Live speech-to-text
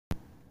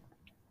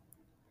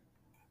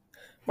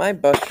My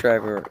bus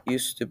driver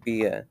used to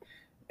be an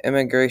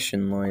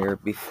immigration lawyer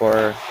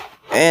before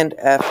and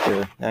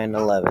after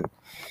 9/11.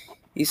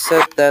 He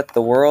said that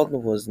the world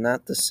was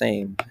not the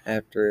same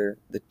after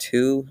the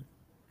two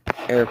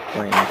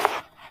airplanes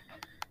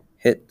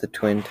hit the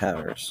Twin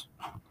Towers.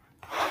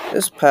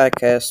 This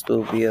podcast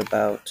will be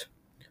about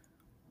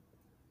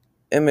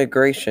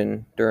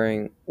immigration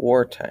during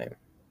wartime.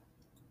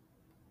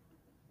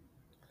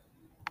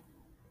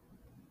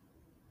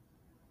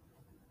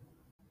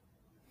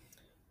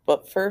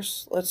 But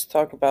first, let's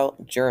talk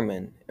about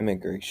German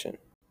immigration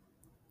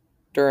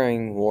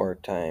during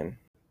wartime.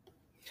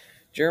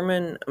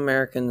 German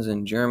Americans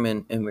and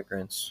German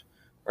immigrants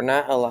were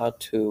not allowed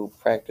to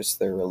practice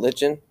their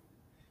religion,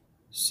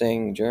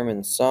 sing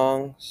German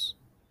songs,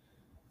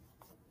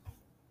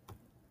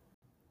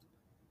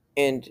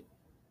 and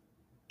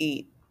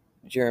eat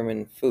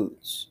German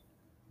foods.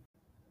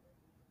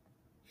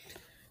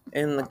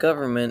 And the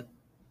government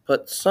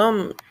put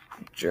some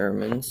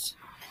Germans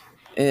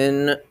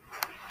in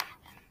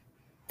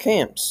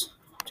camps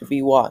to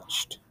be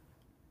watched.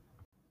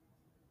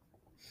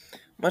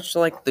 Much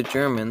like the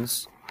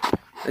Germans,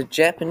 the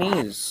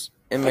Japanese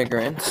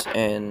immigrants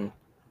and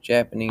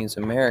Japanese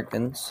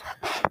Americans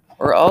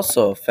were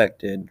also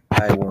affected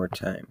by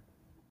wartime.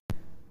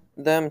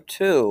 Them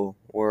too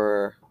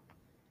were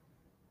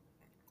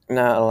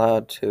not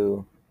allowed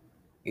to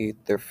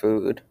eat their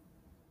food,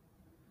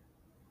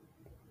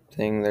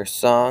 sing their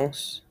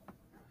songs,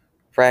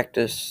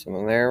 practice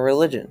their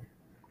religion.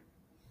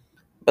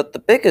 But the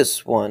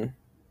biggest one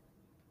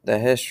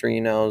that history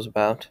knows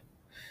about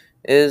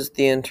is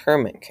the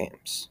internment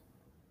camps.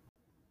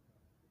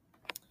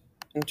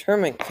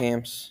 Internment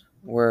camps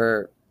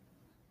were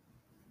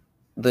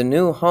the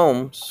new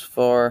homes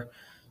for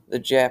the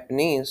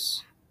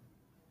Japanese,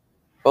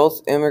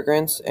 both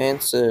immigrants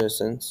and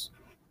citizens,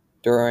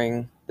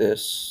 during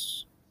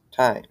this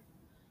time.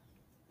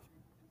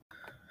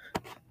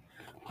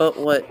 But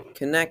what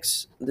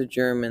connects the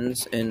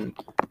Germans and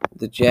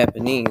the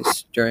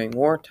Japanese during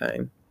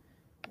wartime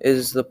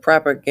is the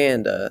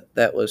propaganda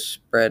that was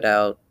spread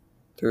out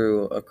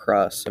through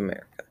across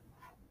America.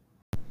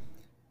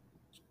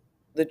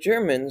 The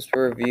Germans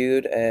were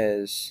viewed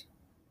as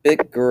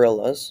big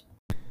gorillas,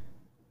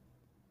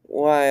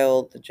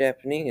 while the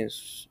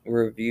Japanese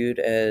were viewed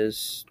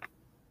as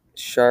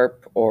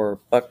sharp or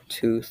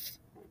buck-toothed,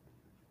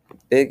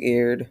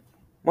 big-eared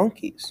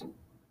monkeys.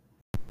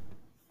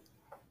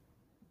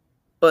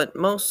 But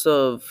most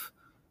of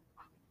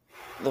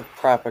the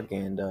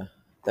propaganda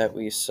that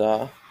we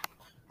saw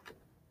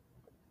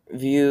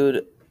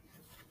viewed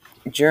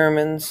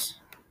Germans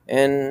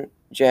and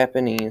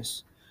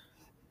Japanese,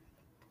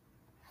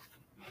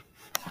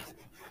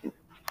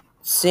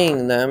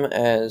 seeing them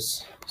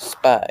as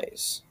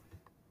spies,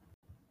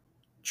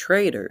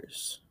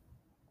 traitors.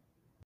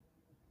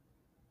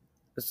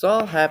 This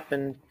all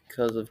happened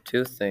because of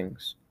two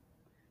things: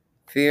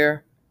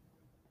 fear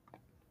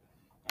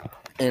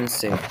and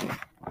safety.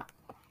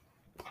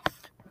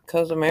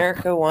 Because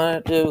America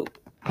wanted to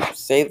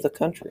save the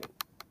country,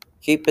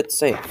 keep it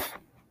safe.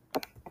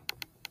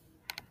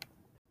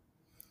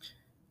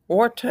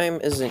 Wartime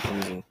isn't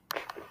easy.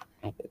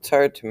 It's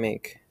hard to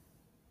make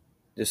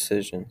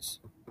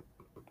decisions.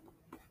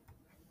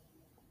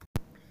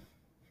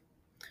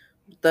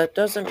 But that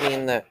doesn't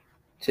mean that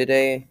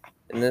today,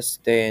 in this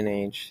day and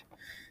age,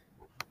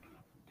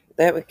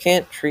 that we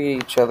can't treat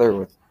each other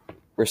with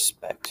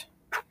respect.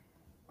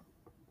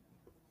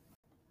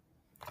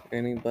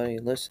 Anybody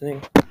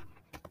listening,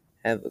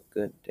 have a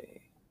good day.